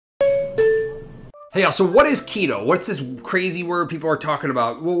Hey y'all, so what is keto? What's this crazy word people are talking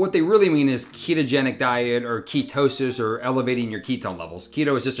about? Well, what they really mean is ketogenic diet or ketosis or elevating your ketone levels.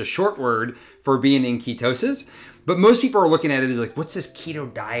 Keto is just a short word for being in ketosis, but most people are looking at it as like, what's this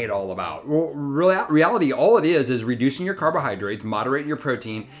keto diet all about? Well, reality, all it is reducing your carbohydrates, moderating your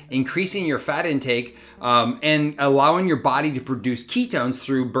protein, increasing your fat intake, and allowing your body to produce ketones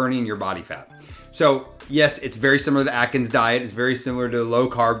through burning your body fat. So yes, it's very similar to Atkins diet. It's very similar to the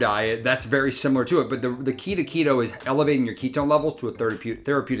low-carb diet. That's very similar to it. But the key to keto is elevating your ketone levels to a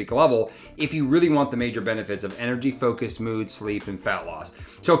therapeutic level if you really want the major benefits of energy, focus, mood, sleep, and fat loss.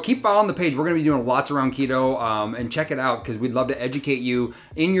 So keep following the page. We're going to be doing lots around keto, and check it out because we'd love to educate you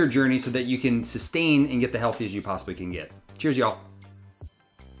in your journey so that you can sustain and get the healthiest you possibly can get. Cheers, y'all.